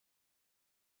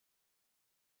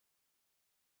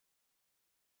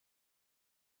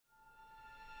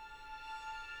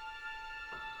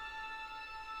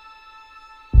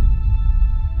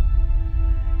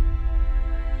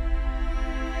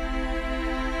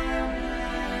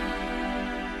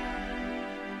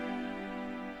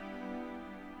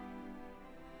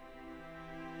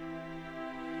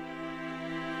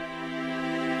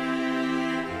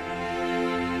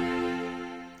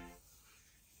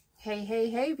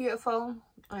Hey beautiful,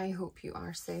 I hope you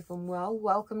are safe and well.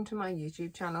 Welcome to my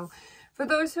YouTube channel. For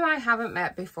those who I haven't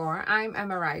met before, I'm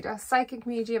Emma Ryder, psychic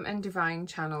medium and divine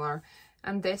channeler,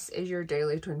 and this is your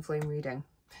daily twin flame reading.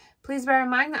 Please bear in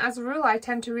mind that as a rule I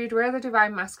tend to read where the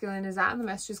divine masculine is at and the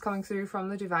messages coming through from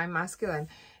the divine masculine.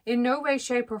 In no way,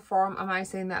 shape or form am I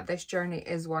saying that this journey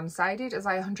is one-sided, as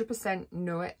I 100%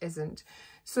 know it isn't.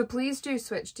 So please do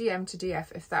switch DM to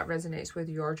DF if that resonates with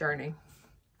your journey.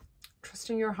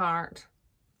 Trust in your heart,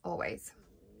 always.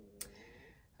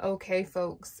 Okay,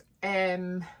 folks.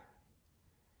 Thank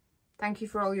you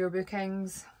for all your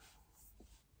bookings.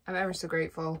 I'm ever so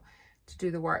grateful to do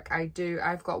the work I do.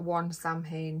 I've got one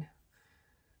Samhain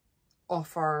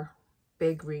offer,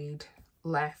 big read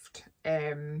left.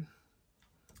 And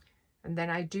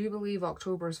then I do believe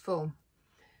October's full.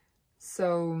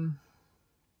 So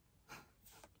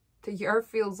the year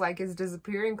feels like it's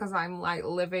disappearing because I'm like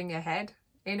living ahead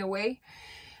in a way.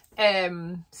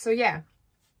 So yeah,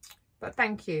 but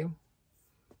thank you.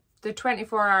 The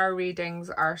 24-hour readings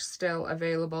are still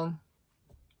available.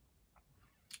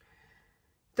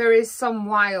 There is some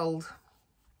wild,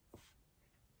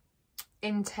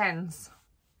 intense,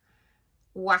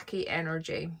 wacky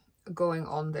energy going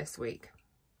on this week.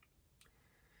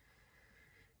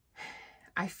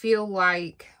 I feel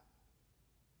like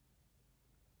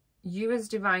you as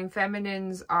divine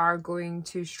feminines are going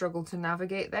to struggle to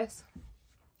navigate this.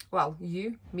 Well,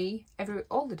 you, me,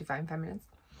 all the divine feminines,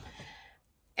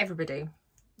 everybody.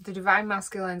 The divine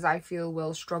masculines I feel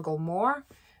will struggle more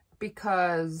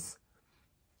because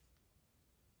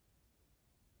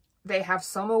they have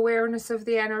some awareness of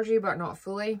the energy but not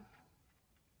fully.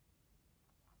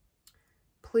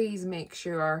 Please make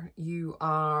sure you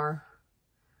are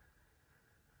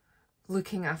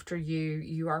looking after you,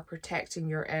 you are protecting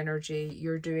your energy,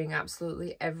 you're doing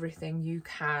absolutely everything you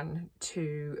can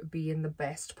to be in the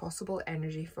best possible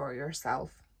energy for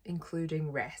yourself, including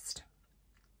rest.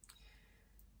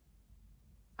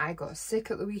 I got sick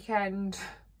at the weekend,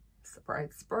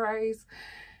 surprise, surprise.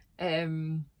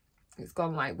 It's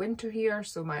gone like winter here,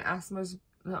 so my asthma's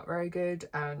not very good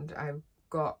and I've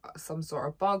got some sort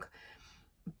of bug,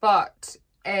 but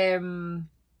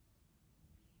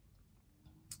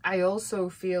I also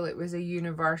feel it was a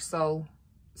universal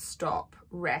stop,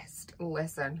 rest,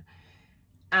 listen.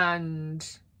 And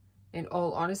in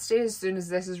all honesty, as soon as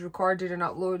this is recorded and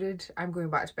uploaded, I'm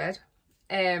going back to bed.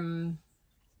 And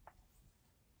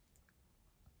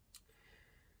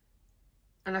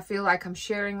I feel like I'm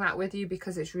sharing that with you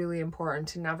because it's really important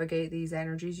to navigate these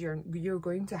energies. You're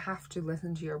going to have to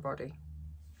listen to your body.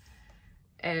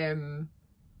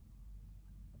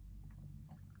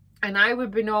 And I would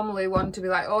be normally one to be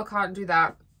like, oh, I can't do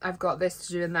that. I've got this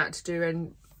to do and that to do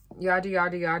and yada,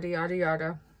 yada, yada, yada,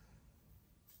 yada.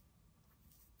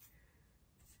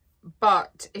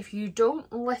 But if you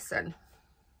don't listen,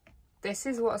 this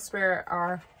is what Spirit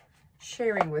are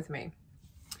sharing with me.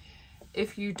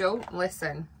 If you don't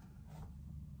listen,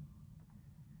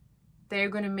 they're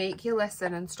going to make you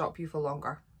listen and stop you for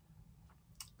longer.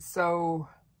 So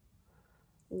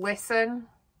listen.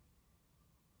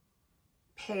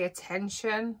 Pay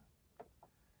attention,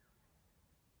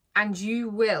 and you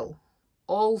will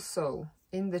also,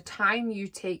 in the time you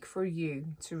take for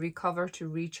you to recover, to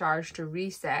recharge, to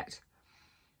reset,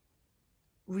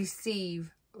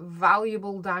 receive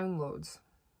valuable downloads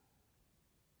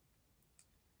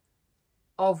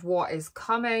of what is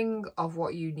coming, of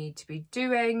what you need to be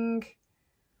doing.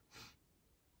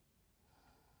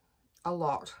 A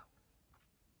lot.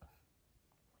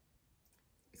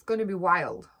 It's going to be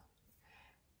wild.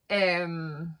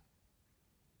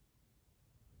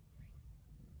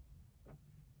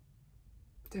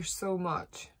 There's so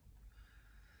much,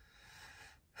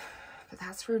 but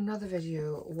that's for another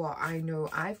video, what I know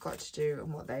I've got to do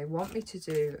and what they want me to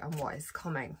do and what is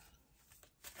coming.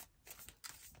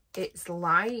 It's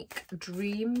like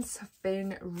dreams have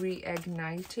been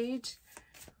reignited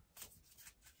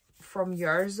from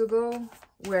years ago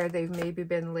where they've maybe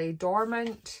been laid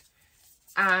dormant,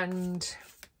 and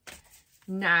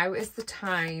now is the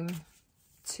time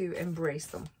to embrace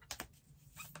them.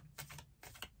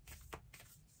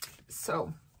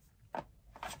 So,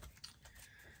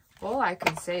 all I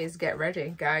can say is get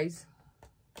ready, guys.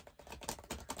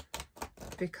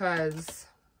 Because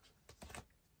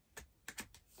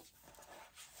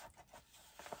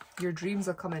your dreams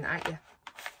are coming at you.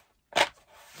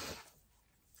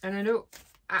 And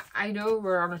I know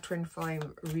we're on a twin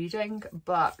flame reading,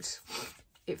 but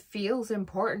it feels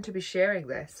important to be sharing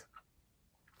this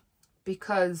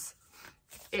because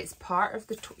it's part of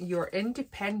your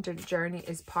independent journey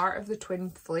is part of the twin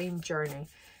flame journey.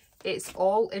 It's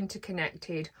all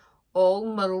interconnected. all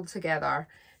muddled together,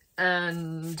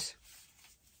 and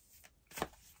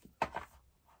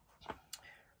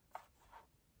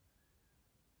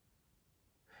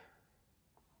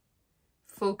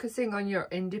focusing on your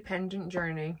independent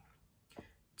journey,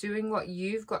 doing what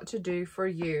you've got to do for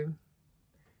you,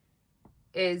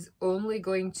 is only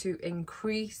going to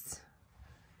increase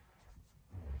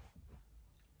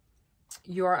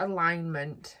your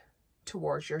alignment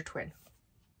towards your twin.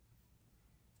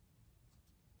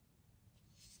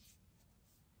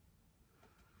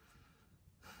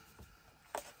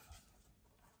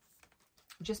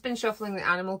 Just been shuffling the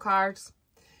animal cards.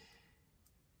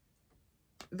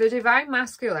 The Divine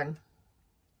Masculine.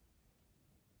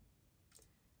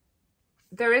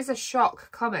 There is a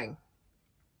shock coming.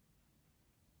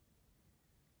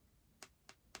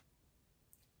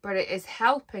 But it is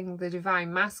helping the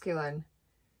Divine Masculine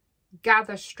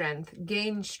gather strength,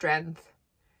 gain strength,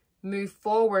 move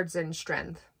forwards in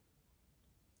strength.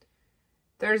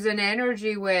 There's an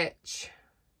energy which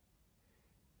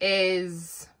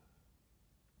is,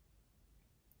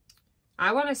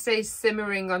 I want to say,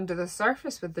 simmering under the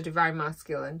surface with the Divine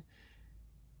Masculine.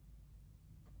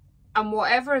 And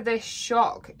whatever this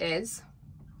shock is,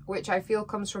 which I feel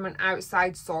comes from an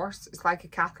outside source, it's like a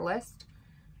catalyst,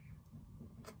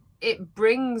 it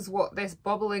brings what this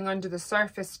bubbling under the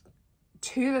surface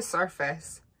to the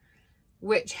surface,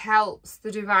 which helps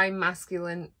the Divine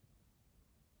Masculine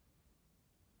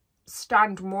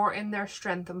stand more in their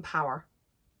strength and power.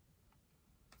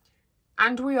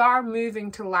 And we are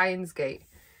moving to Lionsgate.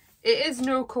 It is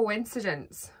no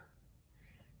coincidence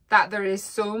that there is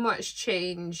so much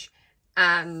change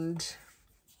and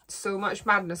so much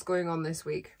madness going on this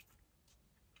week.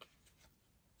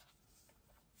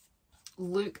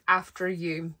 Look after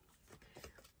you.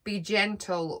 Be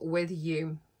gentle with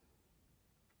you.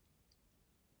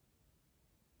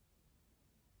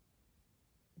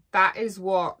 That is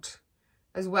what,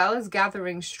 as well as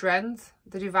gathering strength,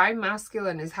 the Divine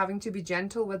Masculine is having to be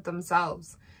gentle with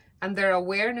themselves. And their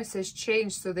awareness is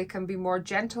changed so they can be more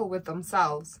gentle with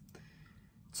themselves,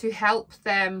 to help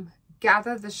them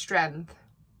gather the strength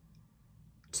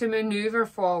to maneuver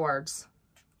forwards,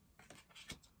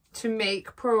 to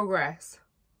make progress,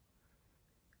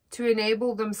 to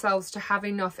enable themselves to have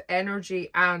enough energy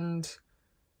and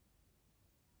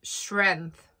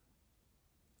strength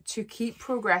to keep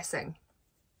progressing,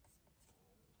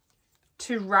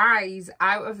 to rise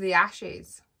out of the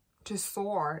ashes, to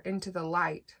soar into the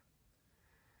light,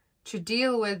 to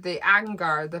deal with the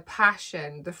anger, the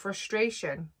passion, the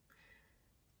frustration,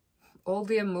 all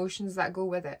the emotions that go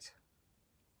with it.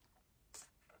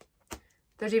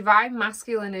 The Divine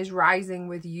Masculine is rising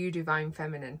with you, Divine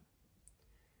Feminine.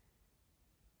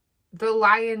 The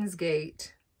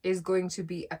Lionsgate is going to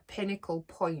be a pinnacle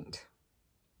point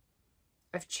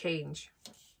of change.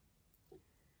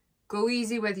 Go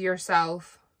easy with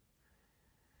yourself.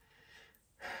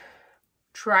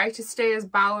 Try to stay as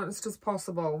balanced as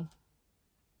possible.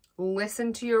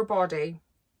 Listen to your body.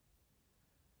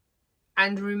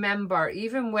 And remember,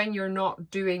 even when you're not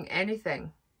doing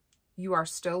anything, you are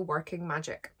still working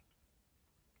magic.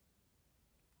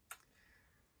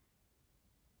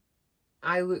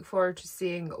 I look forward to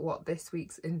seeing what this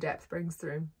week's in-depth brings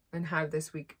through and how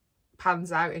this week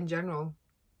pans out in general.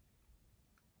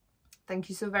 Thank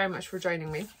you so very much for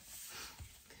joining me.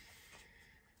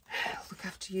 Look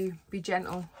after you. Be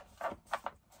gentle.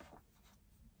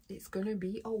 It's going to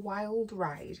be a wild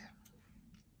ride.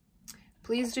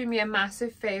 Please do me a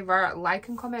massive favour, like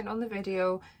and comment on the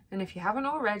video, and if you haven't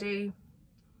already,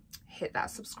 hit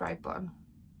that subscribe button.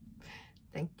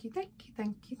 Thank you, thank you,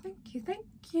 thank you, thank you,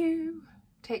 thank you.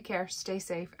 Take care, stay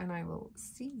safe, and I will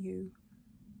see you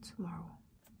tomorrow.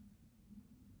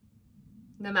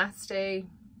 Namaste.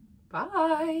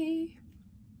 Bye.